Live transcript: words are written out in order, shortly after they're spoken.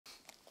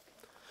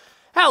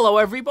Hello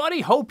everybody,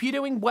 hope you're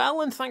doing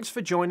well and thanks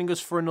for joining us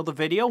for another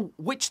video,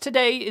 which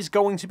today is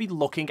going to be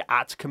looking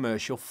at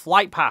commercial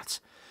flight paths.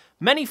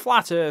 Many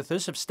flat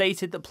earthers have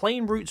stated that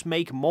plane routes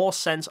make more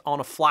sense on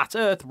a flat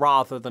earth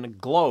rather than a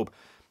globe,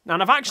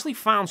 and I've actually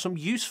found some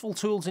useful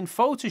tools in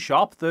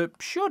Photoshop that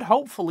should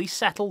hopefully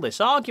settle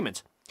this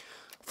argument.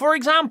 For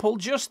example,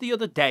 just the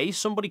other day,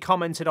 somebody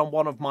commented on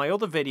one of my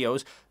other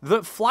videos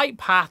that flight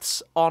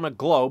paths on a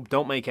globe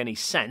don't make any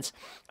sense,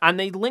 and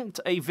they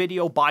linked a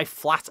video by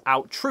Flat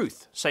Out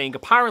Truth, saying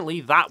apparently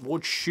that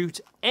would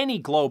shoot any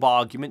globe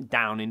argument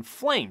down in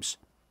flames.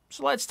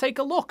 So let's take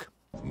a look.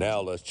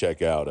 Now let's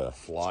check out a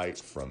flight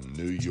from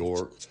New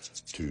York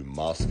to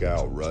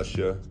Moscow,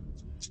 Russia.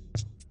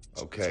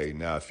 Okay,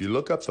 now if you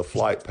look up the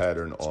flight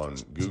pattern on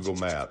Google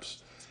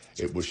Maps,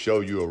 it will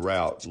show you a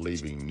route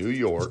leaving New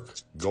York,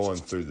 going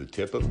through the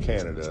tip of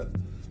Canada,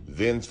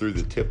 then through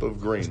the tip of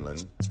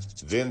Greenland,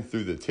 then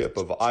through the tip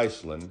of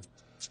Iceland,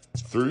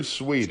 through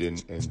Sweden,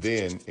 and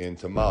then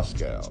into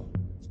Moscow.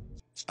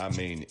 I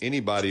mean,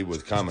 anybody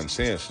with common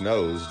sense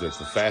knows that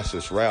the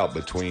fastest route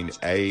between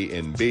A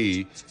and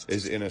B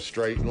is in a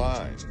straight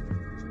line,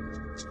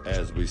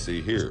 as we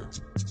see here.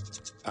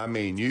 I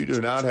mean, you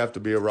do not have to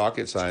be a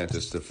rocket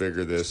scientist to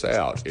figure this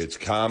out. It's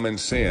common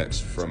sense.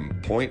 From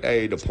point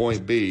A to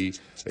point B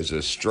is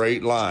a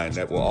straight line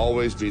that will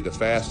always be the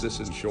fastest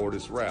and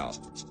shortest route.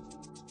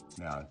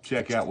 Now,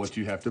 check out what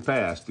you have to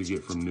pass to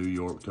get from New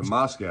York to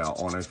Moscow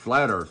on a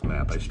flat Earth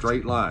map, a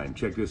straight line.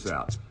 Check this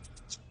out.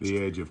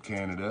 The edge of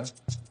Canada,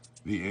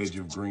 the edge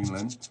of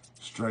Greenland,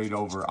 straight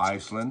over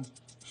Iceland,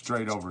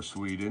 straight over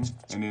Sweden,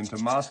 and into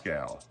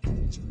Moscow.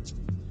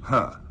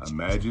 Huh,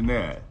 imagine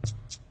that.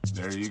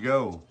 There you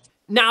go.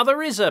 Now,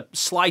 there is a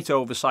slight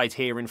oversight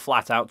here in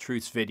Flat Out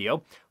Truth's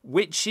video,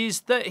 which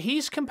is that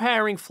he's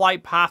comparing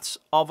flight paths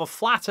of a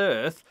flat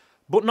Earth,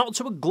 but not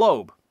to a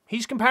globe.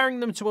 He's comparing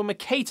them to a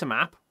Mercator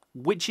map,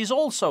 which is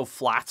also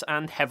flat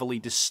and heavily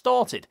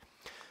distorted.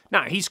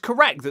 Now, he's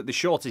correct that the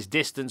shortest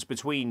distance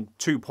between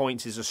 2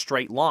 points is a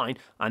straight line,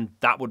 and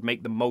that would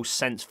make the most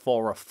sense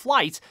for a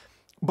flight,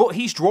 but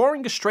he's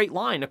drawing a straight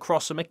line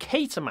across a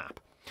Mercator map.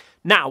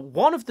 Now,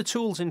 one of the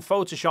tools in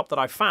Photoshop that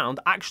I found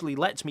actually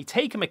lets me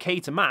take a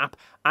Mercator map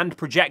and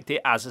project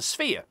it as a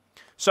sphere.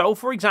 So,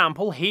 for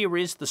example, here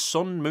is the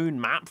sun-moon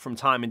map from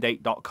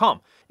timeanddate.com.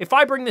 If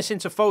I bring this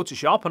into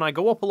Photoshop and I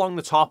go up along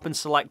the top and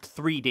select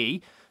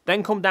 3D,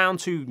 then come down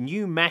to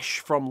New Mesh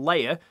from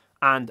Layer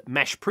and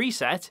Mesh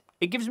Preset,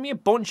 it gives me a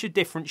bunch of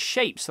different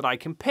shapes that I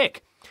can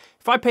pick.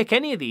 If I pick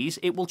any of these,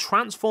 it will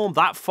transform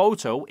that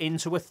photo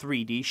into a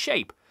 3D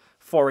shape.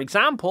 For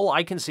example,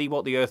 I can see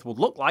what the Earth would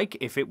look like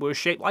if it were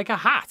shaped like a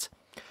hat.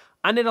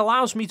 And it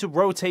allows me to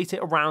rotate it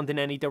around in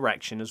any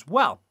direction as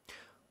well.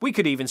 We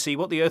could even see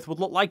what the Earth would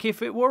look like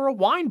if it were a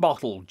wine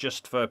bottle,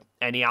 just for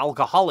any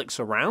alcoholics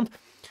around.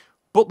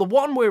 But the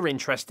one we're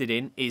interested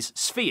in is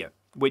sphere,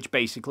 which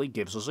basically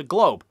gives us a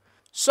globe.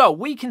 So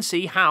we can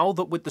see how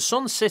that with the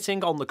sun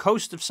sitting on the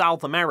coast of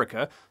South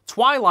America,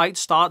 twilight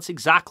starts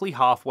exactly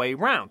halfway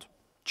round,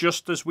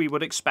 just as we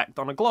would expect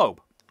on a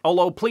globe.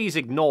 Although please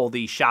ignore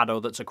the shadow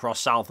that's across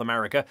South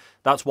America.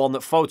 That's one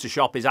that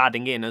Photoshop is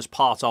adding in as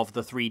part of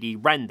the 3D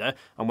render,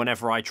 and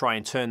whenever I try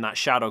and turn that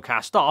shadow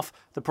cast off,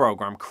 the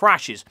program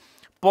crashes.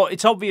 But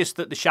it's obvious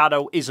that the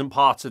shadow isn't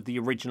part of the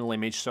original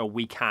image, so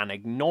we can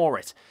ignore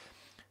it.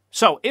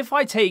 So if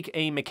I take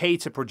a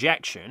Mercator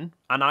projection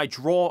and I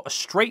draw a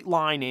straight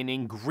line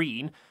in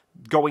green,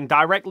 going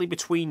directly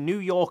between New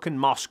York and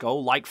Moscow,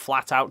 like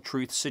Flat Out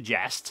Truth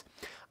suggests,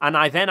 and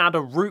I then add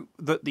a route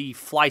that the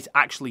flight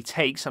actually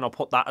takes, and I'll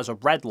put that as a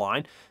red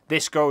line.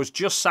 This goes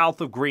just south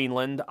of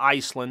Greenland,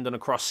 Iceland, and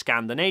across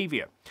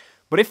Scandinavia.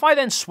 But if I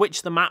then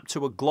switch the map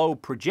to a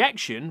globe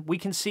projection, we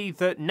can see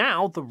that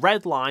now the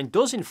red line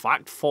does in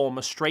fact form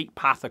a straight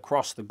path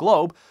across the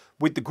globe,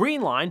 with the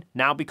green line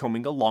now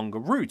becoming a longer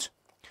route.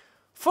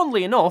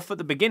 Funnily enough, at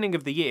the beginning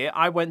of the year,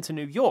 I went to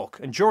New York,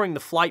 and during the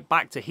flight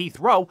back to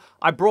Heathrow,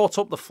 I brought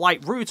up the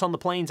flight route on the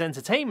plane's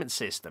entertainment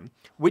system,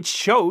 which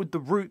showed the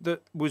route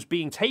that was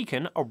being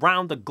taken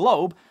around the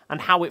globe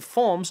and how it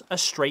forms a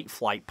straight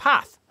flight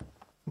path.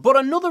 But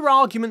another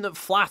argument that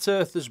flat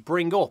earthers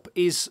bring up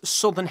is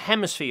Southern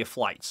Hemisphere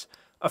flights.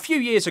 A few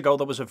years ago,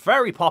 there was a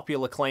very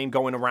popular claim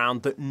going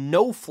around that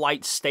no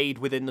flights stayed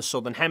within the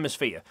Southern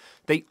Hemisphere.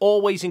 They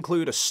always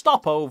include a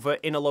stopover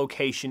in a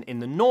location in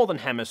the Northern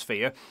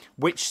Hemisphere,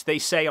 which they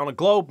say on a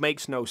globe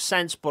makes no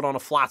sense, but on a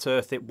flat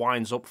Earth it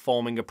winds up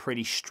forming a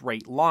pretty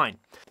straight line.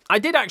 I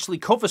did actually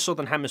cover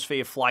Southern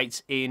Hemisphere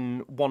flights in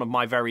one of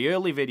my very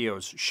early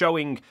videos,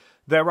 showing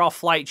there are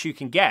flights you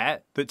can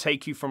get that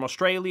take you from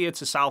Australia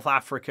to South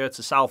Africa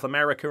to South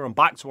America and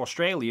back to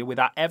Australia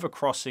without ever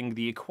crossing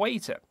the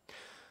equator.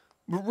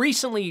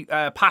 Recently,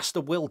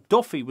 Pastor Will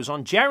Duffy was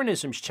on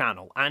Jeranism's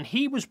channel, and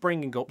he was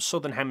bringing up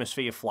Southern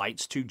Hemisphere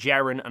flights to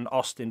Jeran and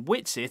Austin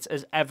Whitsitt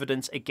as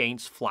evidence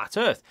against Flat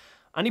Earth,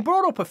 and he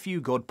brought up a few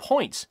good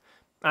points,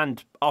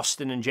 and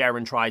Austin and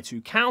Jeran tried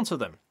to counter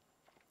them.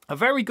 A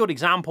very good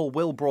example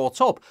Will brought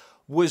up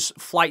was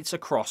flights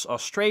across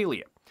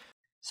Australia.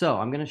 So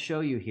I'm going to show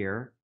you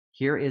here.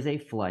 Here is a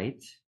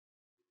flight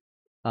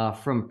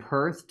from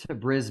Perth to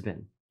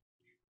Brisbane.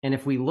 And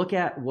if we look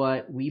at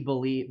what we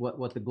believe,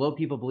 what the globe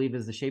people believe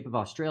is the shape of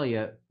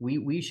Australia,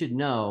 we should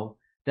know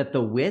that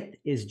the width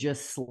is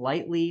just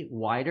slightly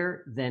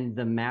wider than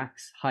the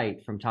max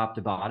height from top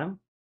to bottom.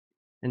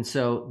 And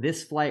so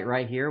this flight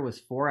right here was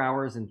 4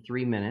 hours and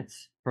 3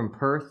 minutes from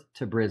Perth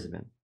to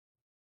Brisbane.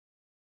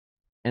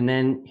 And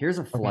then here's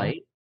a flight.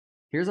 Okay.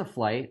 Here's a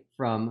flight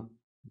from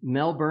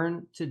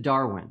Melbourne to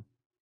Darwin.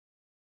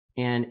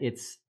 And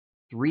it's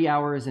 3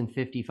 hours and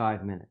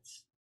 55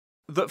 minutes.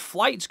 That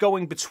flights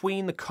going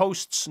between the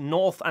coasts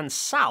north and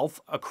south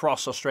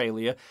across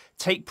Australia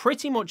take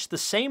pretty much the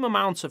same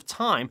amount of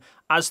time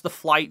as the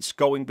flights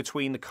going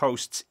between the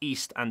coasts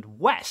east and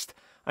west.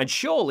 And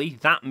surely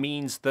that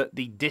means that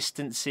the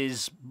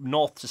distances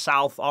north to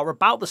south are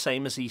about the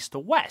same as east to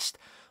west.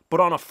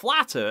 But on a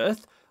flat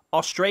Earth,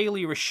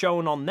 Australia is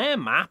shown on their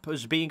map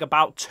as being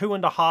about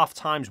 2.5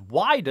 times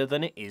wider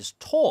than it is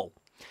tall.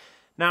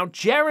 Now,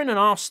 Jeran and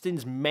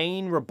Austin's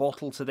main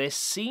rebuttal to this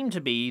seem to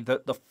be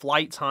that the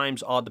flight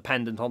times are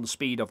dependent on the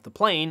speed of the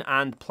plane,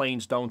 and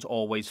planes don't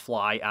always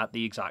fly at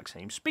the exact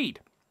same speed.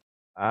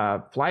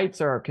 Flights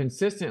are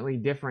consistently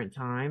different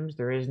times.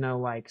 There is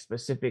no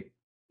specific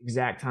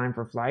exact time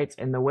for flights.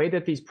 And the way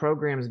that these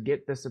programs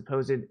get the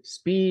supposed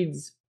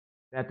speeds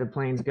that the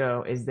planes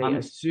go is they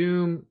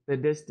assume the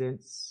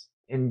distance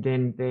and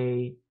then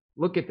they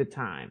look at the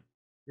time.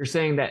 You're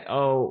saying that,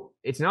 oh,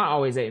 it's not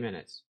always 8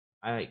 minutes.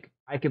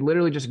 I could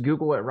literally just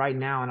Google it right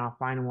now and I'll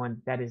find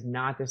one that is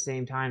not the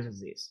same times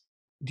as these.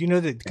 Do you know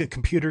that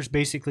computers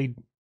basically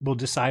will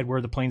decide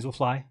where the planes will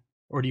fly?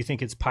 Or do you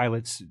think it's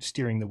pilots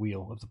steering the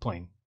wheel of the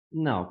plane?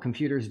 No,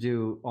 computers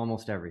do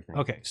almost everything.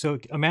 Okay, so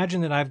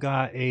imagine that I've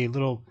got a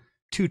little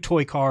 2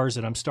 toy cars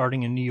that I'm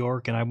starting in New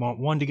York and I want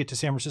one to get to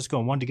San Francisco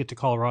and one to get to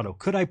Colorado.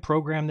 Could I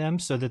program them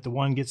so that the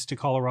one gets to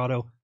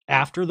Colorado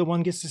after the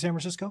one gets to San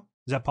Francisco?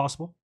 Is that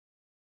possible?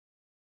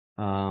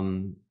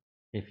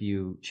 If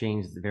you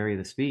vary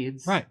the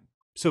speeds. Right.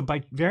 So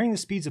by varying the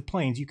speeds of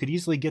planes, you could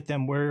easily get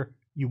them where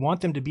you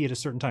want them to be at a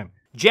certain time.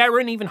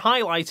 Jeran even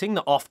highlighting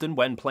that often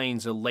when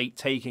planes are late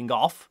taking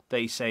off,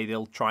 they say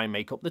they'll try and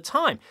make up the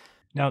time.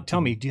 Now,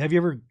 tell me, have you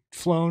ever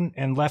flown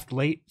and left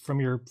late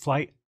from your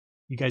flight?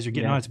 You guys are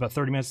getting on, it's about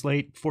 30 minutes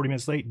late, 40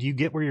 minutes late. Do you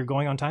get where you're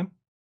going on time?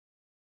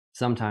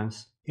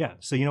 Sometimes. Yeah.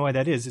 So you know why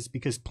that is? It's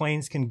because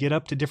planes can get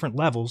up to different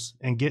levels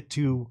and get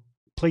to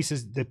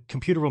places the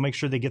computer will make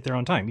sure they get there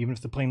on time, even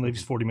if the plane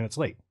leaves 40 minutes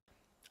late.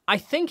 I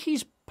think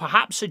he's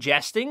perhaps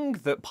suggesting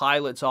that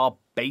pilots are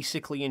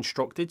basically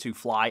instructed to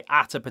fly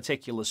at a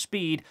particular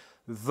speed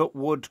that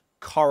would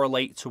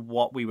correlate to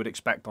what we would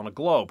expect on a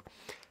globe.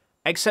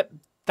 Except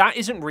that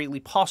isn't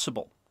really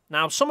possible.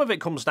 Now, some of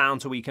it comes down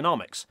to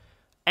economics.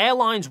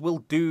 Airlines will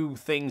do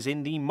things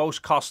in the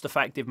most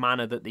cost-effective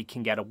manner that they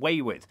can get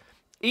away with.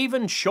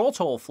 Even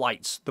short-haul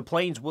flights, the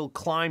planes will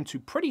climb to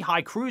pretty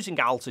high cruising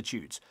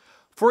altitudes.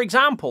 For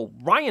example,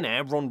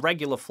 Ryanair run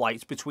regular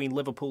flights between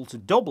Liverpool to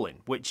Dublin,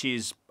 which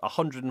is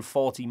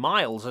 140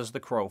 miles as the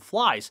crow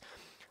flies.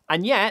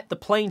 And yet, the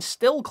plane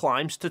still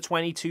climbs to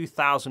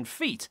 22,000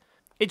 feet.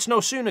 It's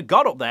no sooner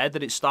got up there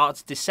that it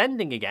starts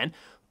descending again,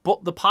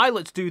 but the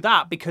pilots do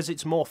that because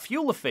it's more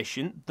fuel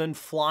efficient than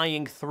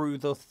flying through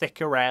the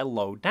thicker air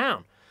low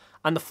down.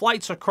 And the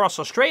flights across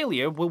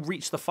Australia will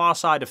reach the far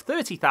side of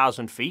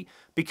 30,000 feet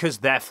because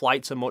their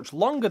flights are much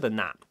longer than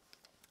that.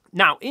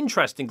 Now,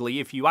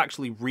 interestingly, if you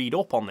actually read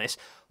up on this,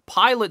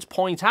 pilots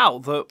point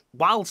out that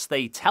whilst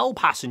they tell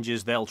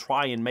passengers they'll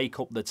try and make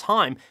up the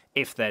time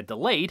if they're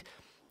delayed,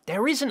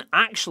 there isn't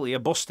actually a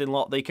busting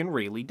lot they can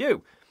really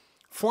do.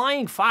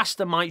 Flying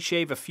faster might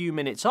shave a few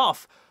minutes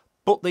off,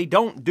 but they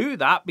don't do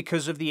that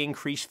because of the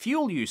increased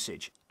fuel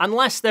usage,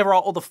 unless there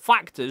are other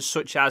factors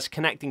such as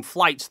connecting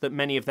flights that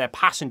many of their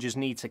passengers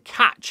need to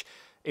catch,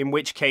 in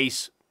which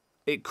case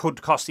it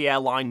could cost the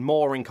airline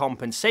more in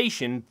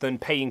compensation than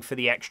paying for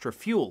the extra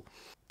fuel.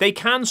 They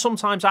can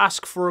sometimes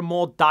ask for a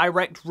more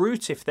direct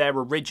route if their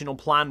original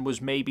plan was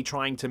maybe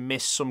trying to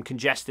miss some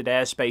congested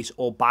airspace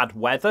or bad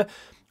weather,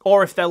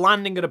 or if they're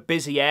landing at a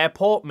busy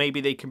airport,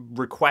 maybe they can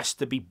request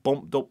to be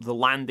bumped up the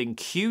landing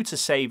queue to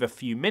save a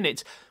few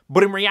minutes.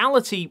 But in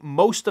reality,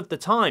 most of the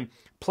time,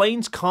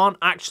 planes can't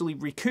actually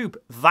recoup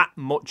that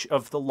much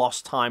of the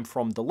lost time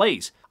from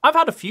delays. I've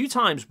had a few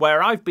times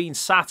where I've been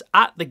sat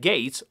at the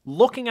gate,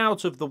 looking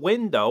out of the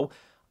window,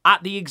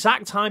 at the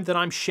exact time that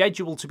I'm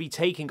scheduled to be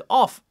taking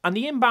off, and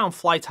the inbound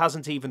flight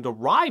hasn't even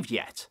arrived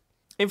yet.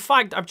 In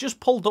fact, I've just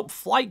pulled up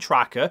Flight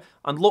Tracker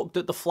and looked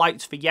at the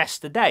flights for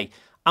yesterday,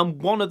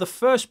 and one of the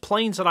first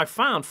planes that I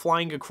found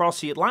flying across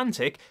the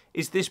Atlantic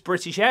is this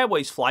British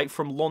Airways flight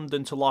from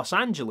London to Los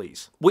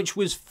Angeles, which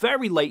was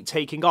very late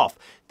taking off.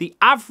 The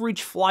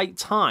average flight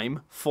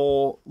time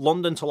for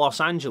London to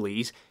Los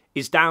Angeles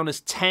is down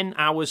as 10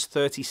 hours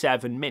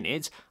 37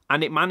 minutes,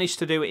 and it managed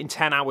to do it in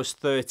 10 hours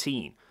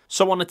 13.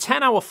 So on a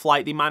 10-hour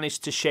flight, they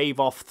managed to shave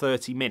off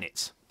 30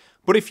 minutes.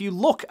 But if you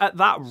look at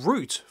that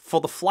route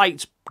for the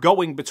flights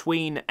going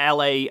between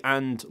LA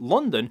and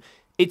London,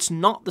 it's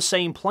not the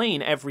same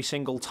plane every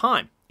single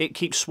time. It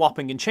keeps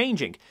swapping and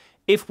changing.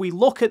 If we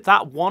look at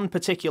that one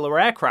particular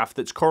aircraft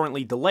that's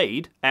currently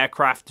delayed,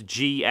 aircraft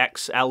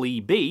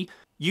GXLEB,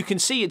 you can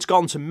see it's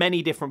gone to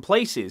many different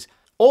places.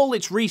 All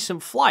its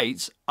recent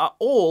flights are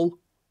all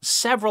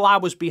several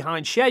hours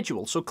behind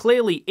schedule, so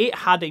clearly it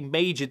had a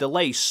major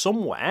delay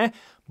somewhere,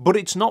 but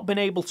it's not been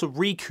able to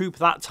recoup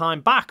that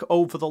time back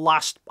over the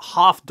last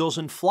half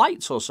dozen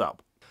flights or so.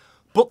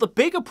 But the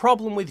bigger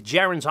problem with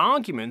Jeran's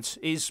argument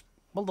is,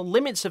 well, the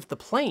limits of the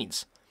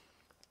planes.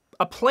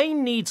 A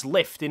plane needs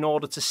lift in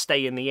order to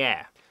stay in the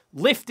air.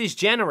 Lift is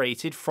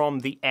generated from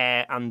the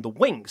air and the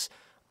wings.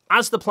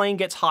 As the plane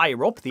gets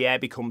higher up, the air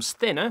becomes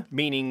thinner,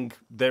 meaning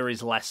there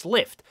is less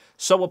lift.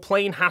 So a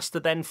plane has to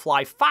then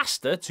fly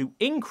faster to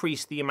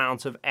increase the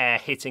amount of air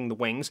hitting the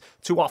wings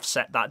to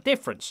offset that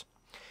difference.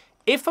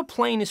 If a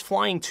plane is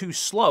flying too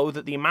slow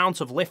that the amount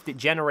of lift it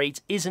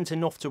generates isn't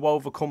enough to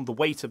overcome the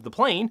weight of the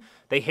plane,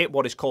 they hit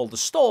what is called a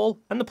stall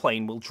and the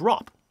plane will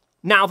drop.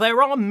 Now,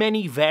 there are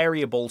many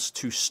variables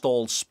to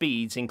stall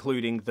speeds,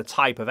 including the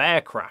type of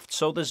aircraft,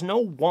 so there's no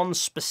one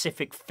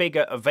specific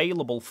figure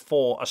available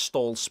for a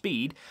stall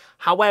speed.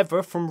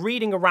 However, from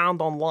reading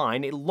around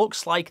online, it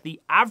looks like the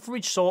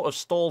average sort of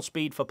stall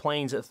speed for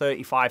planes at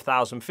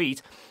 35,000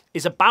 feet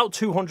is about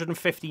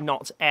 250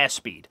 knots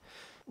airspeed.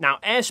 Now,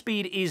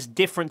 airspeed is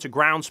different to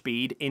ground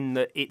speed in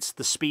that it's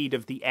the speed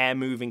of the air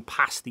moving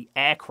past the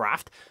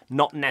aircraft,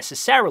 not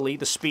necessarily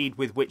the speed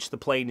with which the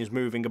plane is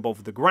moving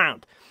above the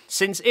ground.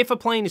 Since if a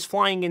plane is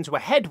flying into a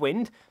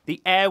headwind,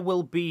 the air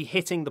will be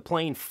hitting the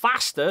plane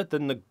faster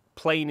than the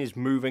plane is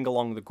moving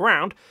along the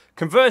ground.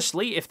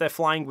 Conversely, if they're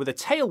flying with a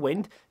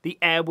tailwind, the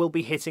air will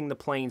be hitting the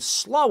plane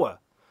slower.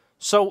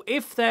 So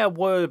if there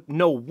were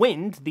no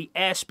wind, the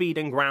airspeed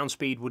and ground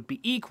speed would be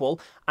equal,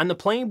 and the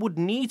plane would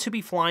need to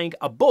be flying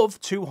above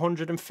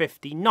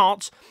 250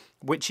 knots,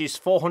 which is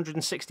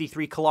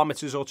 463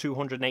 kilometers or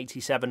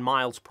 287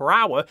 miles per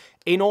hour,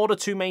 in order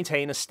to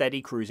maintain a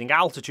steady cruising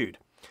altitude.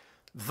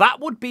 That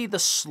would be the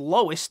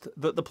slowest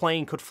that the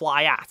plane could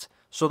fly at,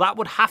 so that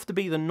would have to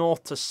be the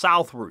north to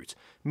south route,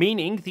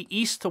 meaning the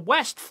east to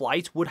west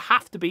flight would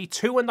have to be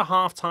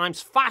 2.5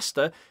 times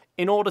faster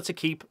in order to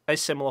keep a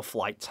similar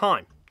flight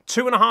time.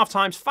 2.5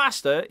 times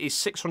faster is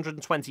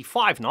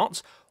 625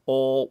 knots,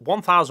 or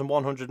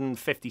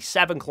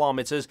 1,157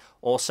 kilometers,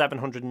 or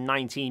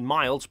 719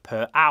 miles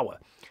per hour.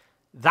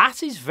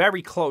 That is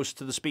very close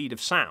to the speed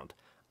of sound,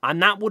 and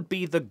that would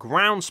be the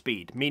ground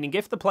speed, meaning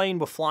if the plane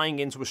were flying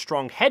into a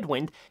strong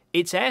headwind,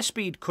 its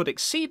airspeed could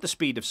exceed the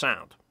speed of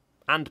sound,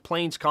 and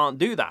planes can't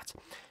do that.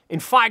 In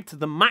fact,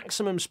 the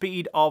maximum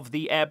speed of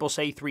the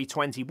Airbus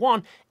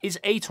A321 is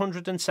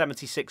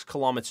 876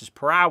 kilometers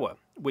per hour,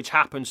 which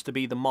happens to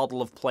be the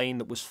model of plane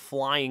that was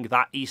flying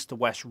that east to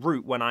west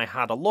route when I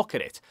had a look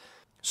at it.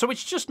 So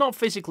it's just not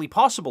physically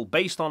possible,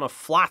 based on a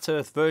flat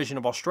Earth version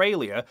of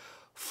Australia,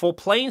 for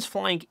planes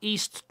flying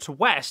east to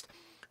west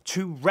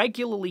to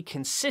regularly,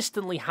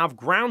 consistently have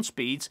ground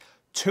speeds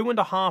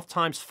 2.5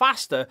 times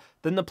faster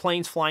than the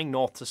planes flying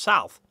north to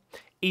south.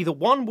 Either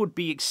one would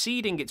be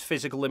exceeding its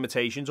physical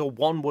limitations or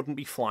one wouldn't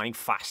be flying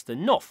fast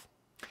enough.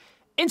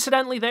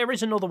 Incidentally, there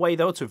is another way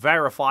though to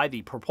verify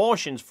the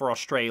proportions for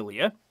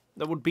Australia.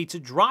 That would be to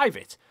drive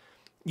it.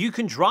 You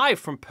can drive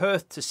from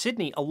Perth to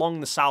Sydney along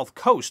the south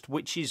coast,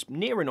 which is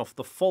near enough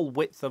the full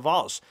width of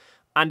Oz,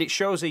 and it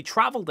shows a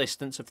travel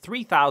distance of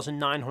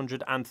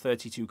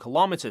 3,932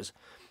 kilometres.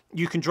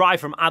 You can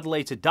drive from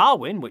Adelaide to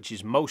Darwin, which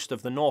is most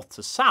of the north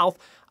to south,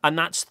 and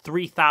that's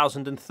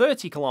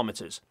 3,030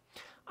 kilometres.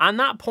 And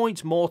that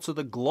points more to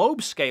the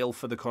globe scale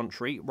for the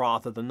country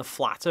rather than the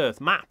flat Earth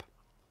map.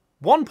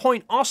 One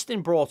point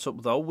Austin brought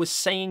up, though, was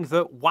saying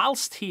that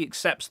whilst he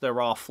accepts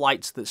there are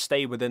flights that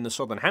stay within the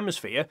Southern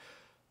Hemisphere,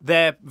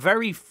 they're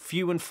very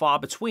few and far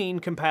between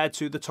compared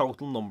to the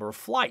total number of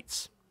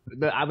flights.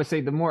 I would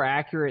say the more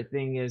accurate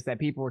thing is that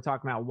people were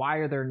talking about why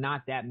are there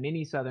not that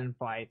many Southern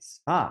flights?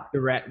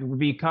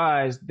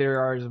 Because there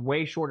are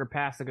way shorter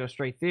paths that go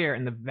straight there,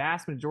 and the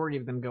vast majority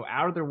of them go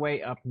out of their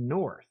way up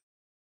north.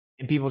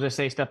 And people just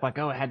say stuff like,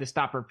 oh, it had to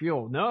stop for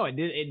fuel. No, it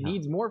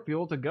needs more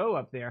fuel to go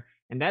up there.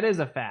 And that is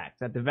a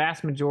fact, that the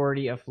vast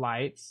majority of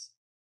flights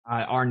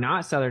are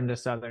not southern to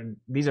southern.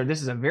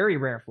 This is a very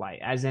rare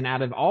flight, as in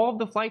out of all of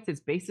the flights, it's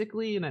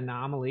basically an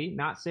anomaly.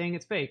 Not saying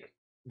it's fake.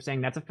 I'm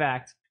saying that's a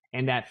fact.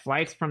 And that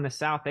flights from the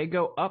south, they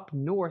go up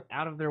north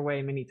out of their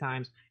way many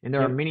times. And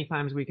there are many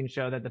times we can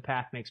show that the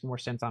path makes more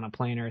sense on a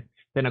plane Earth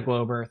than a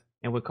globe Earth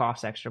and would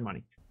cost extra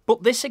money.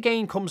 But this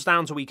again comes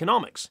down to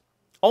economics.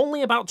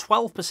 Only about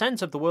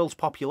 12% of the world's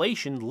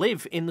population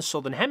live in the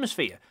Southern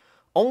Hemisphere.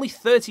 Only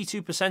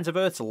 32% of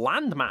Earth's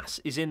landmass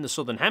is in the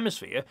Southern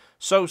Hemisphere,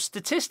 so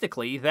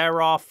statistically there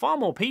are far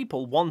more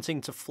people wanting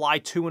to fly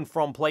to and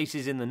from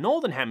places in the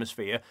Northern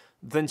Hemisphere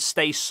than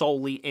stay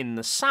solely in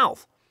the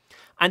South.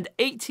 And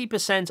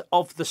 80%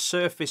 of the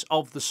surface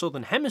of the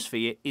Southern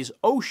Hemisphere is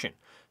ocean,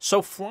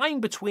 so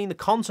flying between the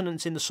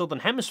continents in the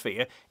Southern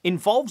Hemisphere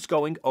involves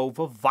going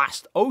over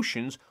vast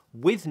oceans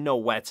with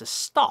nowhere to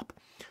stop,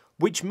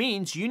 which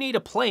means you need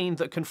a plane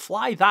that can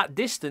fly that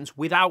distance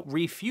without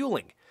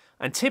refueling.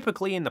 and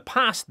typically in the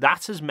past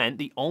that has meant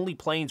the only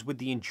planes with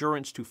the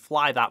endurance to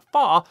fly that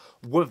far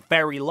were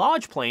very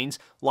large planes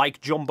like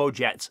jumbo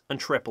jets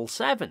and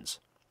 777s.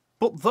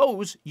 But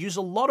those use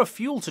a lot of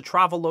fuel to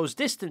travel those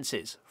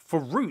distances for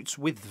routes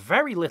with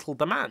very little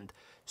demand,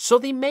 so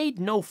they made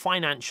no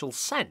financial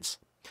sense.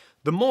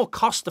 The more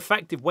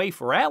cost-effective way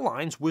for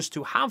airlines was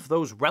to have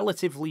those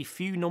relatively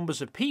few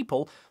numbers of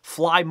people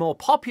fly more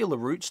popular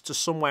routes to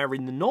somewhere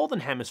in the northern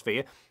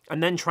hemisphere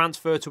and then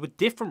transfer to a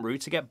different route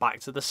to get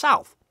back to the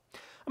south.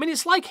 I mean,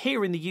 it's like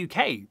here in the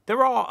UK,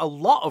 there are a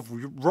lot of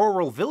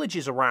rural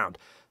villages around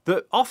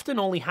that often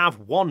only have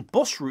one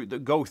bus route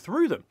that go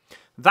through them.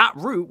 That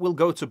route will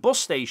go to bus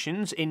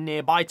stations in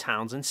nearby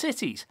towns and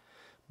cities.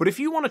 But if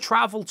you want to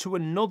travel to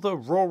another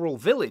rural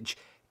village,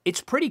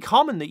 it's pretty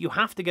common that you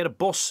have to get a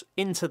bus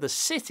into the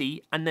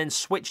city and then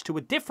switch to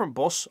a different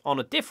bus on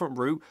a different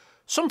route,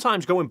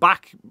 sometimes going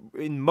back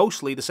in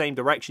mostly the same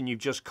direction you've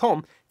just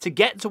come to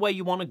get to where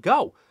you want to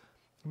go.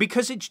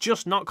 Because it's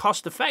just not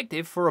cost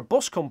effective for a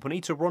bus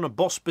company to run a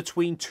bus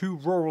between two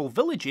rural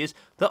villages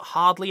that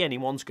hardly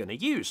anyone's going to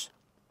use.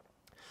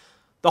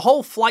 The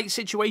whole flight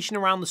situation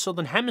around the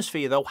Southern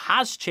Hemisphere, though,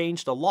 has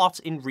changed a lot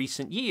in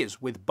recent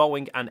years, with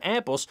Boeing and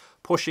Airbus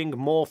pushing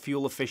more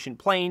fuel-efficient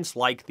planes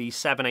like the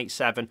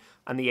 787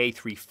 and the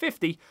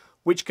A350,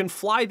 which can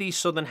fly these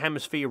Southern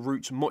Hemisphere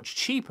routes much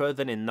cheaper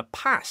than in the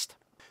past.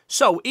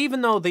 So,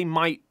 even though they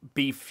might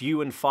be few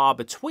and far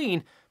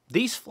between,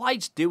 these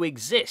flights do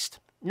exist.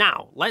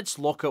 Now, let's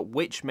look at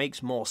which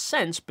makes more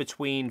sense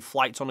between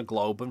flights on a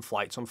globe and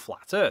flights on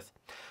flat Earth.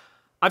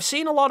 I've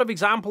seen a lot of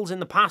examples in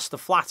the past of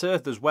flat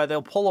earthers where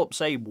they'll pull up,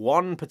 say,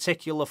 one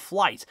particular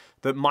flight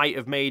that might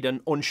have made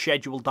an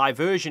unscheduled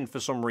diversion for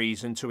some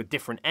reason to a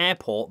different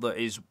airport that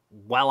is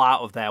well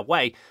out of their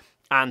way,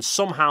 and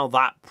somehow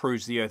that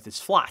proves the Earth is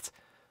flat.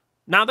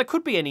 Now, there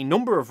could be any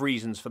number of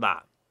reasons for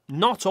that.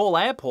 Not all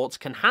airports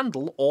can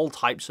handle all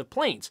types of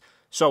planes,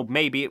 so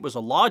maybe it was a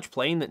large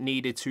plane that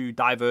needed to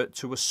divert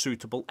to a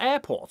suitable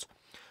airport.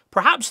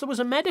 Perhaps there was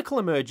a medical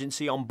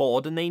emergency on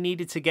board and they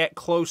needed to get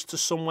close to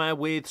somewhere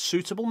with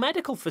suitable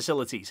medical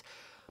facilities.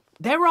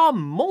 There are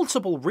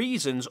multiple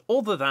reasons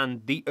other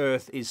than the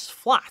Earth is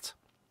flat.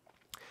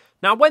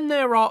 Now, when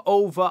there are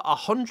over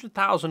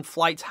 100,000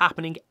 flights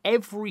happening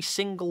every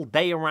single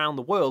day around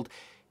the world,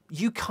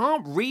 you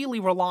can't really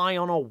rely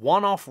on a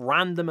one-off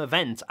random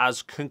event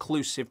as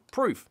conclusive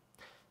proof.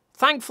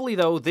 Thankfully,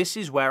 though, this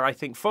is where I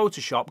think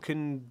Photoshop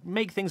can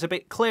make things a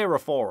bit clearer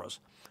for us.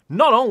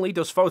 Not only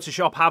does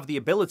Photoshop have the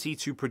ability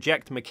to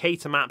project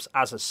Mercator maps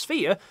as a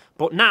sphere,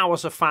 but now,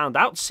 as I've found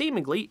out,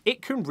 seemingly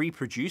it can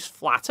reproduce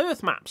flat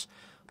Earth maps.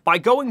 By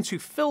going to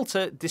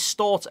Filter,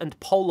 Distort and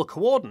Polar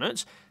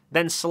Coordinates,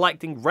 then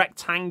selecting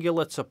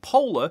Rectangular to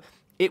Polar,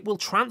 it will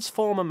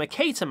transform a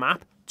Mercator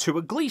map to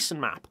a Gleason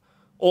map.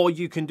 Or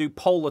you can do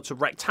Polar to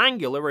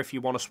Rectangular if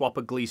you want to swap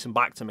a Gleason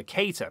back to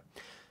Mercator.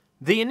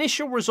 The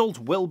initial result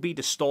will be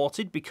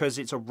distorted because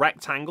it's a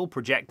rectangle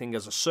projecting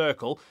as a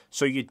circle,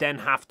 so you then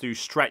have to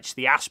stretch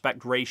the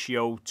aspect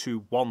ratio to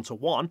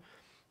 1:1.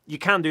 You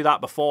can do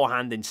that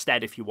beforehand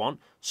instead if you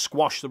want.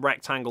 Squash the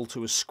rectangle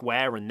to a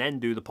square and then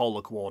do the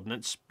polar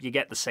coordinates. You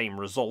get the same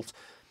result.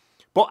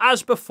 But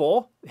as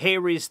before,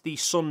 here is the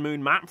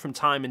sun-moon map from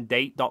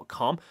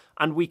timeanddate.com,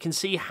 and we can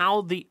see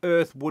how the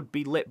Earth would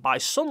be lit by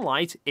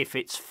sunlight if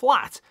it's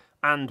flat,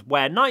 and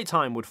where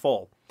nighttime would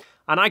fall.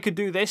 And I could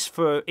do this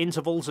for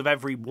intervals of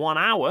every 1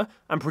 hour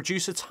and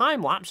produce a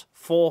time-lapse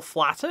for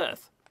flat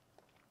Earth.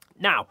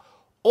 Now,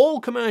 all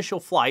commercial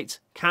flights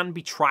can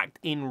be tracked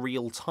in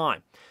real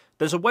time.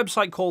 There's a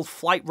website called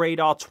Flight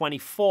Radar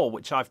 24,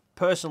 which I've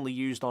personally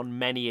used on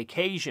many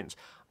occasions.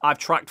 I've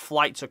tracked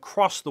flights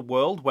across the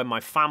world when my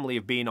family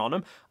have been on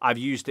them. I've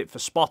used it for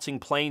spotting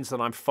planes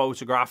that I'm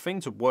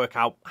photographing to work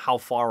out how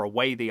far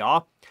away they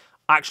are.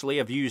 Actually,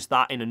 I've used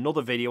that in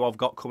another video I've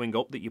got coming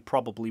up that you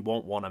probably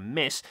won't want to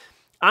miss.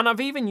 And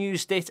I've even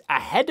used it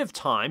ahead of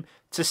time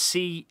to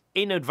see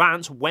in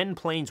advance when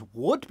planes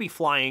would be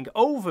flying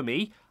over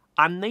me,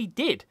 and they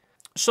did.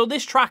 So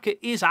this tracker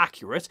is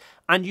accurate,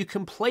 and you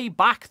can play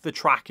back the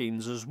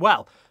trackings as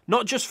well.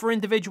 Not just for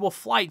individual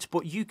flights,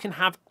 but you can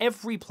have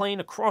every plane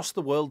across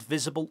the world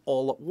visible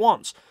all at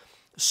once.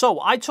 So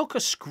I took a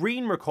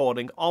screen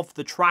recording of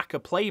the tracker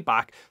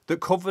playback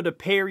that covered a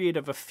period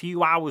of a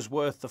few hours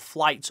worth of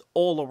flights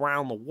all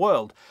around the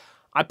world.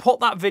 I put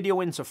that video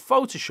into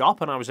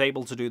Photoshop and I was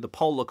able to do the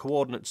polar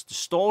coordinates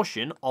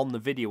distortion on the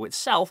video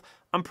itself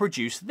and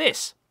produce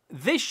this.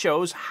 This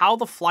shows how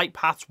the flight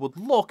paths would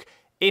look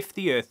if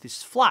the Earth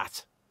is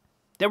flat.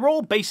 They're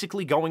all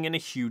basically going in a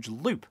huge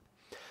loop.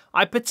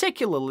 I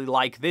particularly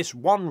like this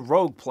one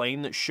rogue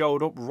plane that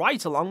showed up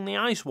right along the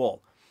ice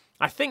wall.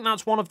 I think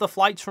that's one of the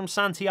flights from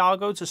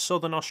Santiago to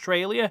southern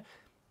Australia.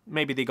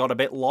 Maybe they got a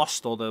bit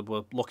lost or they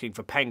were looking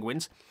for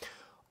penguins.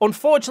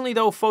 Unfortunately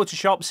though,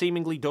 Photoshop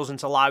seemingly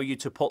doesn't allow you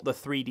to put the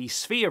 3D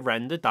sphere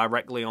render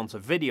directly onto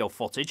video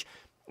footage.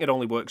 It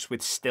only works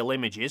with still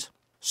images.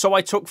 So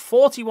I took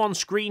 41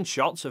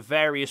 screenshots of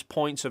various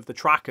points of the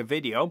tracker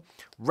video,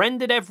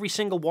 rendered every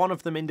single one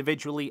of them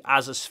individually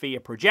as a sphere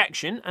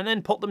projection, and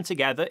then put them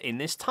together in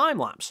this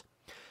time-lapse.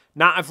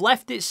 Now, I've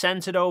left it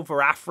centered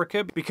over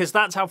Africa because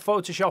that's how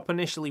Photoshop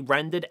initially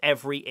rendered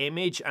every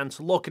image, and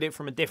to look at it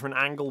from a different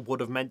angle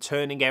would have meant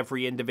turning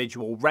every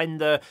individual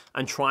render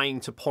and trying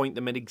to point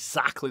them in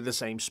exactly the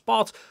same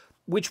spot,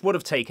 which would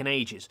have taken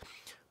ages.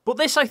 But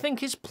this, I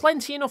think, is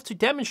plenty enough to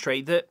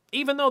demonstrate that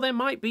even though there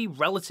might be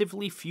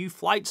relatively few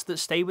flights that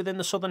stay within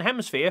the Southern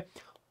Hemisphere,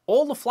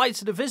 all the flights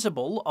that are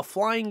visible are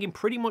flying in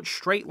pretty much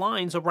straight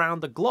lines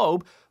around the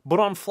globe, but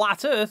on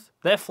flat Earth,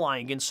 they're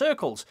flying in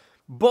circles.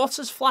 But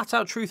as Flat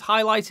Out Truth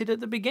highlighted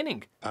at the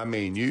beginning, I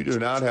mean, you do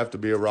not have to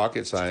be a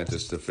rocket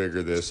scientist to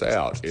figure this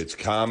out. It's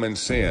common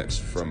sense.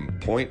 From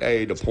point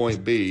A to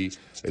point B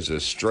is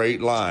a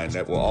straight line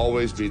that will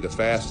always be the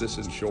fastest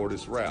and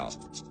shortest route.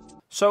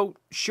 So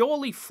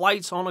surely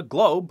flights on a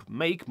globe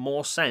make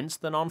more sense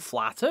than on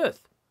flat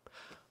Earth.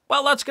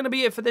 Well, that's going to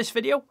be it for this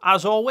video.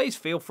 As always,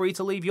 feel free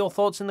to leave your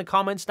thoughts in the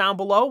comments down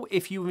below.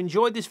 If you've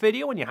enjoyed this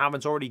video and you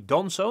haven't already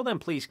done so, then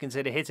please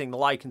consider hitting the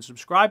like and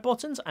subscribe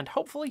buttons, and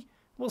hopefully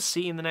we'll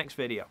see you in the next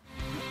video.